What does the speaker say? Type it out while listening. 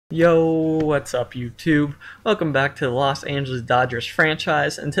Yo, what's up YouTube? Welcome back to the Los Angeles Dodgers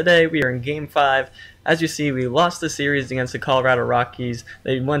franchise, and today we are in Game 5. As you see, we lost the series against the Colorado Rockies.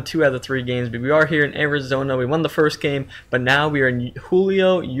 They won 2 out of 3 games, but we are here in Arizona. We won the first game, but now we are in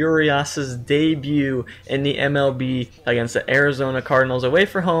Julio Urias' debut in the MLB against the Arizona Cardinals. Away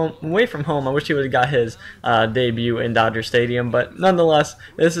from home. I wish he would have got his debut in Dodger Stadium, but nonetheless,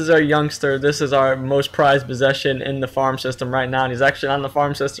 this is our youngster. This is our most prized possession in the farm system right now, and he's actually on the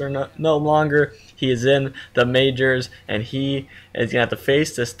farm system no longer. He is in the majors, and he is going to have to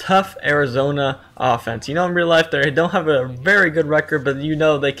face this tough Arizona offense. You know, in real life, they don't have a very good record, but you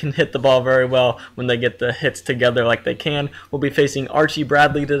know they can hit the ball very well when they get the hits together like they can. We'll be facing Archie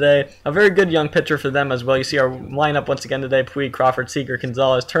Bradley today, a very good young pitcher for them as well. You see our lineup once again today: Puig, Crawford, Seager,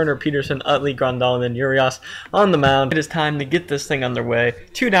 Gonzalez, Turner, Peterson, Utley, Grandal, and then Urias on the mound. It is time to get this thing underway.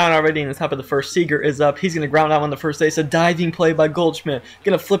 2 down already in the top of the first. Seager is up. He's going to ground out on the first base. A diving play by Goldschmidt.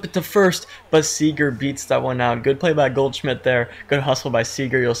 Going to flip it to first, but Seager beats that one out. Good play by Goldschmidt there. Good hustle by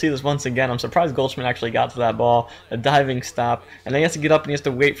Seager. You'll see this once again. I'm surprised Goldschmidt actually got to that ball. A diving stop. And then he has to get up and he has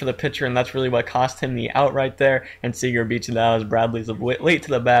to wait for the pitcher, and that's really what cost him the out right there. And Seager beats it out as Bradley's late to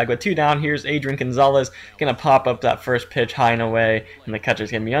the bag. But 2 down. Here's Adrian Gonzalez. Going to pop up that first pitch high and away, and the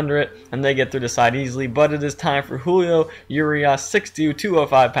catcher's going to be under it. And they get through the side easily. But it is time for Julio Urias, 6'2",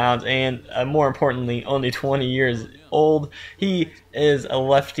 205 pounds, and more importantly, only 20 years old. He is a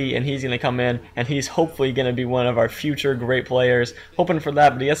lefty, and he's going to come in, and he's hopefully going to be one of our future great players. Hoping for that,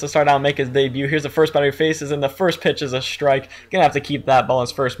 but he has to start out and make his debut. Here's the first batter he faces, and the first pitch is a strike. Going to have to keep that ball,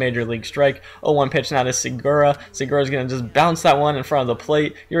 his first major league strike. 0-1 pitch now to Segura. Segura's going to just bounce that one in front of the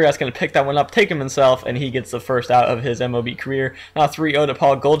plate. Urias going to pick that one up, take him himself, and he gets the first out of his MLB career. Now 3-0 to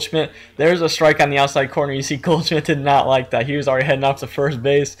Paul Goldschmidt. There's a strike on the outside corner. You see Goldschmidt did not like that. He was already heading off to first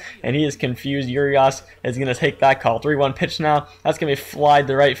base, and he is confused. Urias is going to take that call. 3-1 pitch now. That's going to be flied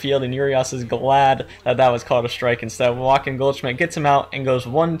to right field, and Urias is glad that that was called a strike instead. Walking Goldschmidt gets him out and goes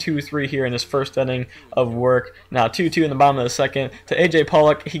 1-2-3 here in his first inning of work. Now 2-2 in the bottom of the second to A.J.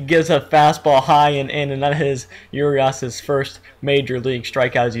 Pollock. He gives a fastball high and in, and that is Urias' first major league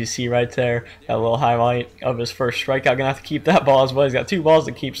strikeout, as you see right there. That little highlight of his first strikeout. Going to have to keep that ball as well. He's got 2 balls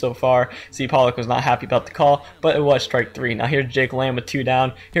to keep so far. See, Pollock was not happy about the call, but it was strike 3. Now here's Jake Lamb with 2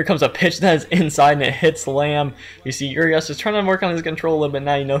 down. Here comes a pitch that is inside, and it hits Lamb. You see Urias is trying to work on his control a little bit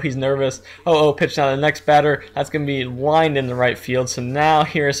now. You know he's nervous. Pitch now to the next batter. That's going to be lined in the right field. So now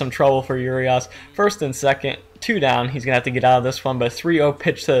here's some trouble for Urias. First and second. 2 down. He's going to have to get out of this one, but 3-0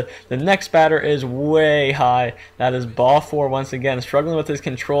 pitch to the next batter is way high. That is ball 4 once again. Struggling with his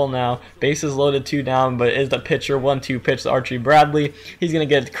control now. Bases loaded, 2 down, but is the pitcher. 1-2 pitch to Archie Bradley. He's going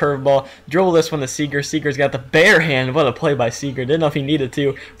to get a curveball. Dribble this one to Seager. Seager's got the bare hand. What a play by Seager. Didn't know if he needed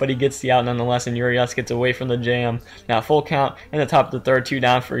to, but he gets the out nonetheless, and Urias gets away from the jam. Now full count in the top of the third. 2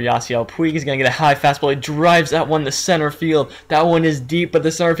 down for Yasiel Puig. He's going to get a high fastball. He drives that one to center field. That one is deep, but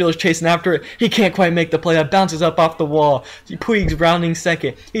the center field is chasing after it. He can't quite make the play. That bounces up off the wall. Puig's rounding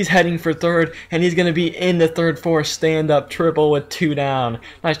second. He's heading for third, and he's going to be in the third for a stand-up triple with 2 down.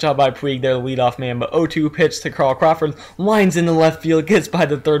 Nice job by Puig there, the leadoff man. But 0-2 pitch to Carl Crawford. Lines in the left field. Gets by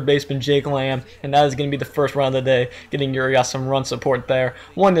the third baseman, Jake Lamb. And that is going to be the first run of the day. Getting Urias some run support there.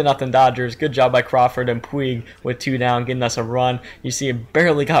 1-0 Dodgers. Good job by Crawford and Puig with 2 down, getting us a run. You see it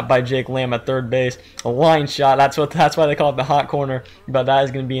barely got by Jake Lamb at third base. A line shot. That's why they call it the hot corner. But that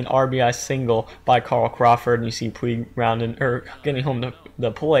is going to be an RBI single by Carl Crawford. And you see Puig getting home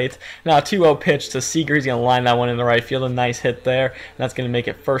the plate. Now 2-0 pitch to Seager. He's going to line that one in the right field. A nice hit there. And that's going to make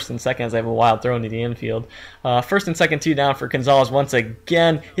it first and second as they have a wild throw into the infield. First and second, 2 down for Gonzalez once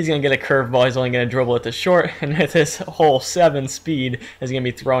again. He's going to get a curveball. He's only going to dribble it to short. And with his whole 7 speed is going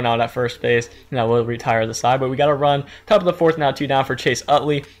to be thrown out at first base. Now we'll retire the side. But we got to run. Top of the fourth now, 2 down for Chase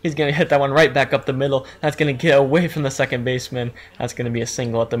Utley. He's going to hit that one right back up the middle. That's going to get away from the second baseman. That's going to be a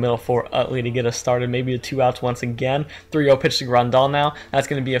single at the middle for Utley to get us started. Maybe a 2 outs once again. 3-0 pitch to Grandal now. That's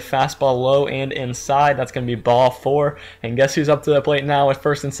going to be a fastball low and inside. That's going to be ball 4. And guess who's up to the plate now with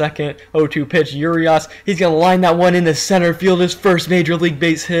first and second? 0-2 pitch, Urias. He's going to line that one into center field. His first major league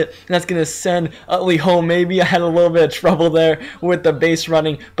base hit. And that's going to send Utley home. Maybe I had a little bit of trouble there with the base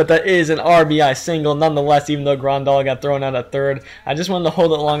running, but that is an RBI single nonetheless, even though Grandal got thrown out at third. I just wanted to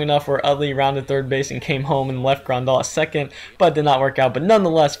hold it long enough where Utley rounded third base and came home and left Grandal at second, but did not work out. But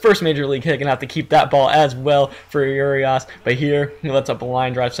nonetheless, first major league hit. Going to have to keep that ball as well for Urias. But here, he lets up a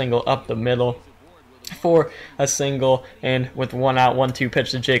line drive single up the middle. for a single, and with 1 out, 1-2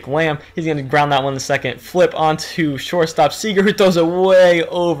 pitch to Jake Lamb. He's going to ground that one to second, flip onto shortstop Seager, who throws it way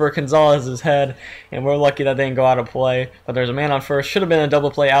over Gonzalez's head, and we're lucky that they didn't go out of play. But there's a man on first. Should have been a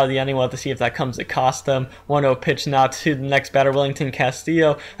double play out of the inning. We'll have to see if that comes to cost them. 1-0 pitch now to the next batter, Wellington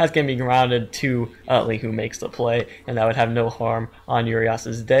Castillo. That's going to be grounded to Utley, who makes the play, and that would have no harm on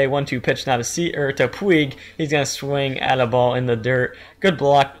Urias' day. 1-2 pitch now to Puig. He's going to swing at a ball in the dirt. Good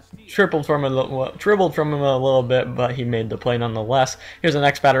block. Dribbled from him a little bit, but he made the play nonetheless. Here's the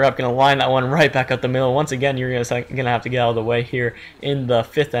next batter up, going to line that one right back up the middle. Once again, Urias going to have to get out of the way here in the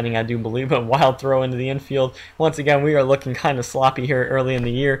 5th inning, I do believe. But wild throw into the infield. Once again, we are looking kind of sloppy here early in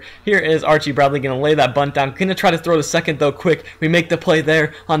the year. Here is Archie Bradley going to lay that bunt down. Going to try to throw to second, though, quick. We make the play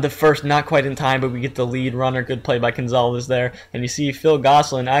there on the first, not quite in time, but we get the lead runner. Good play by Gonzalez there. And you see Phil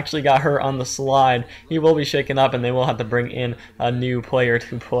Gosselin actually got hurt on the slide. He will be shaken up, and they will have to bring in a new player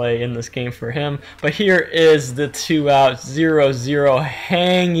to play in this game for him. But here is the 2-out 0-0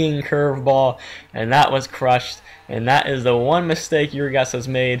 hanging curveball, and that was crushed. And that is the one mistake Urias has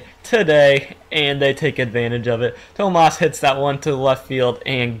made today, and they take advantage of it. Tomas hits that one to the left field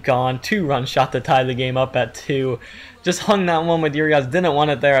and gone. 2-run shot to tie the game up at 2. Just hung that one with Urias. Didn't want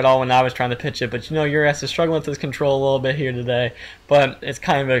it there at all when I was trying to pitch it. But you know, Urias is struggling with his control a little bit here today. But it's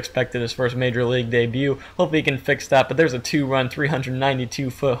kind of expected, his first major league debut. Hopefully he can fix that. But there's a 2-run,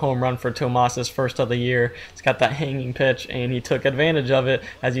 392-foot home run for Tomas's first of the year. He's got that hanging pitch, and he took advantage of it.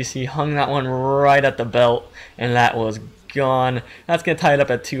 As you see, hung that one right at the belt, and that was gone. That's going to tie it up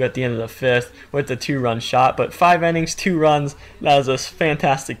at 2 at the end of the 5th with the 2-run shot. But 5 innings, 2 runs. That was a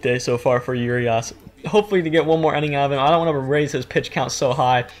fantastic day so far for Urias. Hopefully to get one more inning out of him. I don't want to raise his pitch count so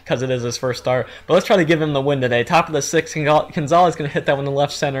high because it is his first start. But let's try to give him the win today. Top of the 6th, Gonzalez is going to hit that one to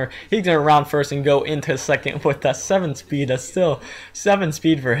left center. He's going to round first and go into second with that 7 speed. That's still 7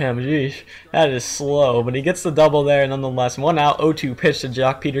 speed for him. Jeez, that is slow. But he gets the double there nonetheless. 1 out, 0-2 pitch to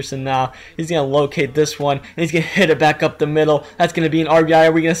Jock Peterson now. He's going to locate this one, and he's going to hit it back up the middle. That's going to be an RBI.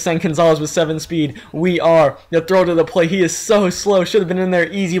 Are we going to send Gonzalez with 7 speed? We are. The throw to the plate. He is so slow. Should have been in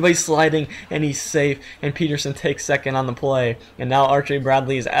there easy, but he's sliding, and he's safe. And Peterson takes second on the play. And now Archie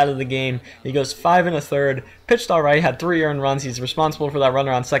Bradley is out of the game. He goes 5 1/3. Pitched all right, had 3 earned runs. He's responsible for that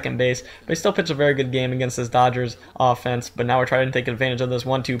runner on second base, but he still pitched a very good game against this Dodgers offense. But now we're trying to take advantage of this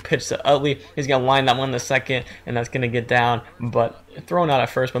 1-2 pitch to Utley. He's going to line that one to second, and that's going to get down, but thrown out at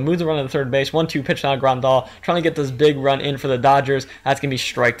first, but moves the run to the third base. 1-2 pitch now, Grandal, trying to get this big run in for the Dodgers. That's going to be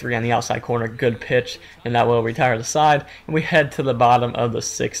strike 3 on the outside corner. Good pitch, and that will retire the side. And we head to the bottom of the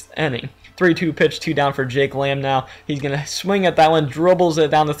 6th inning. 3-2 pitch, 2 down for Jake Lamb now. He's going to swing at that one, dribbles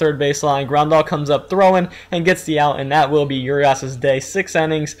it down the third baseline. Grandal comes up throwing and gets the out, and that will be Urias' day. 6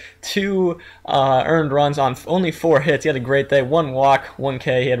 innings, 2 earned runs on only 4 hits. He had a great day. 1 walk, 1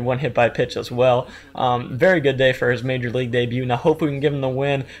 K. He had 1 hit by pitch as well. Very good day for his major league debut. Now, hopefully we can give him the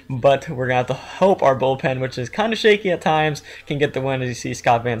win, but we're going to have to hope our bullpen, which is kind of shaky at times, can get the win. As you see,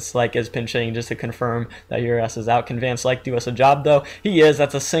 Scott Van Slyke is pinch hitting just to confirm that Urias is out. Can Van Slyke do us a job, though? He is.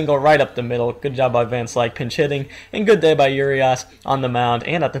 That's a single right up the middle. Good job by Van Slyke pinch hitting, and good day by Urias on the mound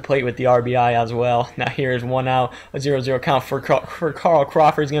and at the plate with the RBI as well. Now here's 1 out, a 0-0 count for Carl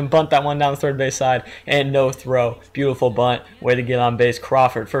Crawford. He's going to bunt that one down the third base side, and no throw. Beautiful bunt. Way to get on base,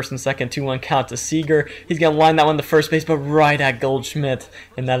 Crawford. First and second, 2-1 count to Seager. He's going to line that one to first base, but right at Goldschmidt,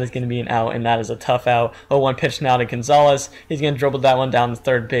 and that is going to be an out, and that is a tough out. 0-1 pitch now to Gonzalez. He's going to dribble that one down the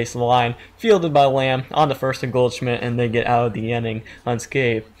third base line, fielded by Lamb on the first to Goldschmidt, and they get out of the inning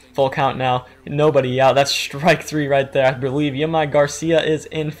unscathed. Full count now, nobody out. That's strike 3 right there. I believe Yamai Garcia is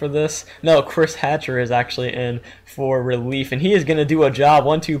in for this. No, Chris Hatcher is actually in for relief, and he is going to do a job.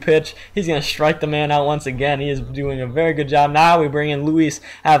 1-2 pitch. He's going to strike the man out once again. He is doing a very good job. Now we bring in Luis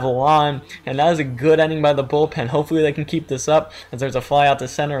Avalon, and that is a good inning by the bullpen. Hopefully they can keep this up, as there's a fly out to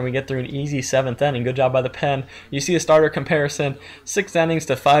center, and we get through an easy 7th inning. Good job by the pen. You see a starter comparison. 6 innings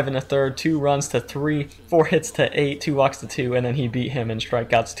to 5 1/3, 2 runs to 3, 4 hits to 8, 2 walks to 2, and then he beat him in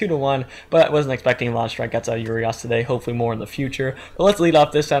strikeouts 2-1. But I wasn't expecting a lot of strikeouts out of Urias today. Hopefully more in the future. But let's lead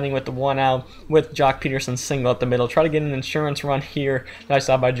off this inning with the 1 out with Jock Peterson single up the middle. Try to get an insurance run here. Nice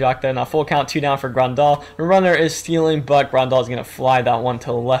job by Jock there. Now full count, 2 down for Grandal. The runner is stealing, but Grandal is going to fly that one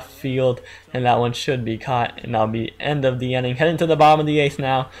to left field, and that one should be caught, and that'll be end of the inning. Heading to the bottom of the 8th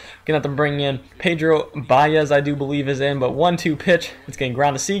now. Gonna have to bring in Pedro Baez, I do believe is in, but 1-2 pitch. It's getting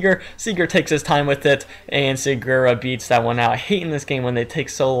ground to Seager. Seager takes his time with it, and Segura beats that one out. I hate in this game when they take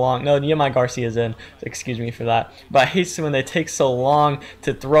so long. No, Yamai Garcia is in. Excuse me for that. But I hate when they take so long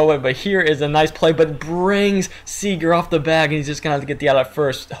to throw it. But here is a nice play, but brings Seager off the bag, and he's just gonna have to get the out at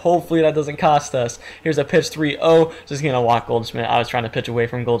first. Hopefully that doesn't cost us. Here's a pitch 3-0. Just gonna walk Goldschmidt. I was trying to pitch away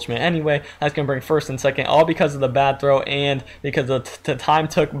from Goldschmidt anyway. That's going to bring first and second, all because of the bad throw and because of the time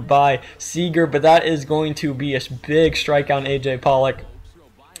took by Seager. But that is going to be a big strikeout on A.J. Pollock,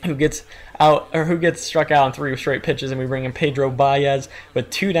 who gets struck out on 3 straight pitches, and we bring in Pedro Baez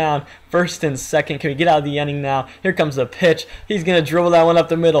with 2 down, first and second. Can we get out of the inning now? Here comes the pitch. He's going to dribble that one up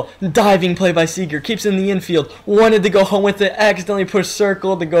the middle. Diving play by Seager. Keeps in the infield. Wanted to go home with it. Accidentally pushed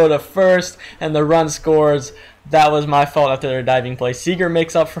circle to go to first, and the run scores. That was my fault after their diving play. Seager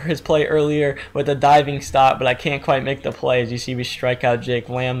makes up for his play earlier with a diving stop, but I can't quite make the play. As you see, we strike out Jake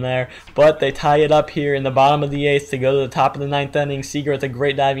Lamb there. But they tie it up here in the bottom of the 8th to go to the top of the 9th inning. Seager with a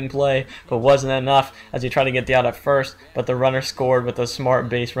great diving play, but wasn't enough as he tried to get the out at first. But the runner scored with a smart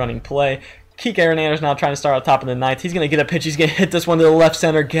base running play. Kike Hernandez now trying to start on top of the 9th. He's going to get a pitch. He's going to hit this one to the left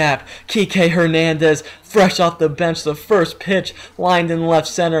center gap. Kike Hernandez, fresh off the bench, the first pitch, lined in left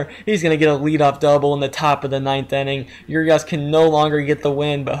center. He's going to get a leadoff double in the top of the 9th inning. Urias can no longer get the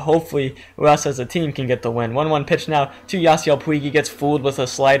win, but hopefully us as a team can get the win. 1-1 pitch now to Yasiel Puig. He gets fooled with a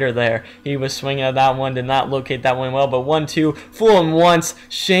slider there. He was swinging at that one, did not locate that one well, but 1-2. Fool him once,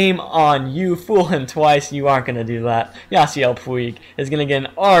 shame on you. Fool him twice, you aren't going to do that. Yasiel Puig is going to get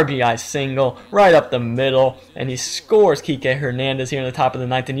an RBI single right up the middle, and he scores Kike Hernandez here in the top of the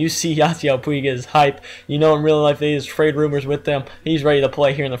 9th. And you see Yasiel Puig is hype. You know in real life there's trade rumors with them. He's ready to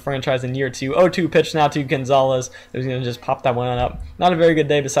play here in the franchise in year 2. 0-2 pitch now to Gonzalez. He's going to just pop that one up. Not a very good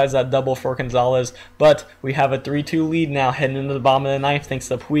day besides that double for Gonzalez, but we have a 3-2 lead now heading into the bottom of the 9th thanks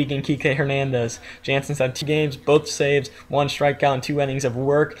to Puig and Kike Hernandez. Jansen's had 2 games, both saves, 1 strikeout, and 2 innings of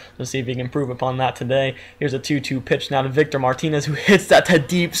work. Let's see if he can improve upon that today. Here's a 2-2 pitch now to Victor Martinez, who hits that to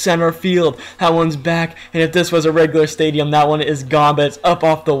deep center field. That one's back, and if this was a regular stadium, that one is gone, but it's up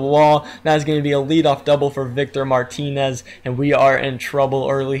off the wall. That is going to be a leadoff double for Victor Martinez, and we are in trouble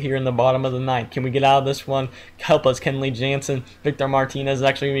early here in the bottom of the 9th. Can we get out of this one? Help us, Kenley Jansen. Victor Martinez is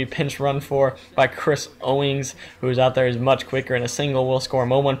actually going to be pinch run for by Chris Owings, who's out there is much quicker, and a single will score.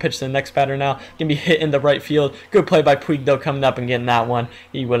 0-1 pitch to the next batter now. Can be hit in the right field. Good play by Puig, though, coming up and getting that one.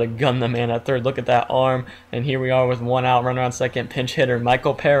 He would have gunned the man at third. Look at that arm, and here we are with 1 out, runner on second. Pinch hitter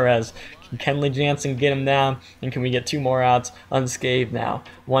Michael Perez. Can Kenley Jansen get him down? And can we get 2 more outs unscathed now?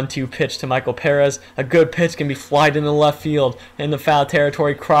 1-2 pitch to Michael Perez. A good pitch can be flied into left field. In the foul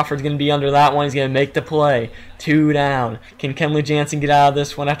territory, Crawford's going to be under that one. He's going to make the play. 2 down. Can Kenley Jansen get out of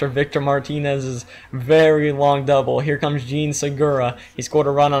this one after Victor Martinez's very long double? Here comes Gene Segura. He scored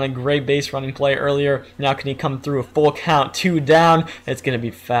a run on a great base running play earlier. Now can he come through? A full count. 2 down. It's going to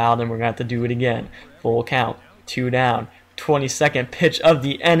be fouled, and we're going to have to do it again. Full count. 2 down. 22nd pitch of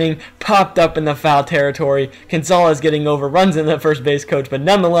the inning, popped up in the foul territory. Gonzalez getting over, runs in the first base coach, but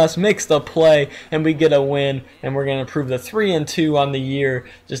nonetheless makes the play, and we get a win, and we're going to improve the 3-2 on the year.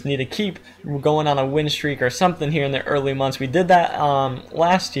 Just need to keep going on a win streak or something here in the early months. We did that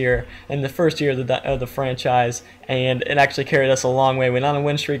last year in the first year of the franchise, and it actually carried us a long way. We went on a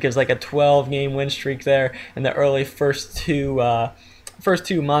win streak. It was like a 12-game win streak there in the early first two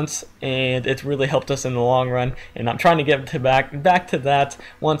months, and it's really helped us in the long run, and I'm trying to get back to that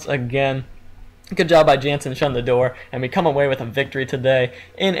once again. Good job by Jansen shutting the door, and we come away with a victory today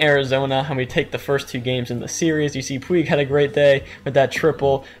in Arizona, and we take the first 2 games in the series. You see Puig had a great day with that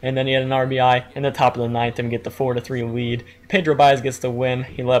triple, and then he had an RBI in the top of the 9th, and we get the 4-3 lead. Pedro Baez gets the win.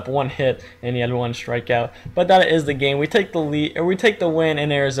 He let 1 hit, and he had 1 strikeout. But that is the game. We take the lead, or we take the win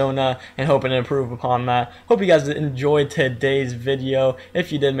in Arizona, and hoping to improve upon that. Hope you guys enjoyed today's video.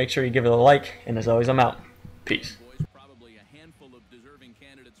 If you did, make sure you give it a like, and as always, I'm out. Peace.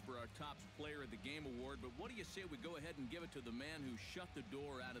 Player of the Game award, but what do you say we go ahead and give it to the man who shut the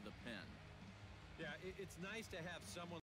door out of the pen? Yeah, it's nice to have someone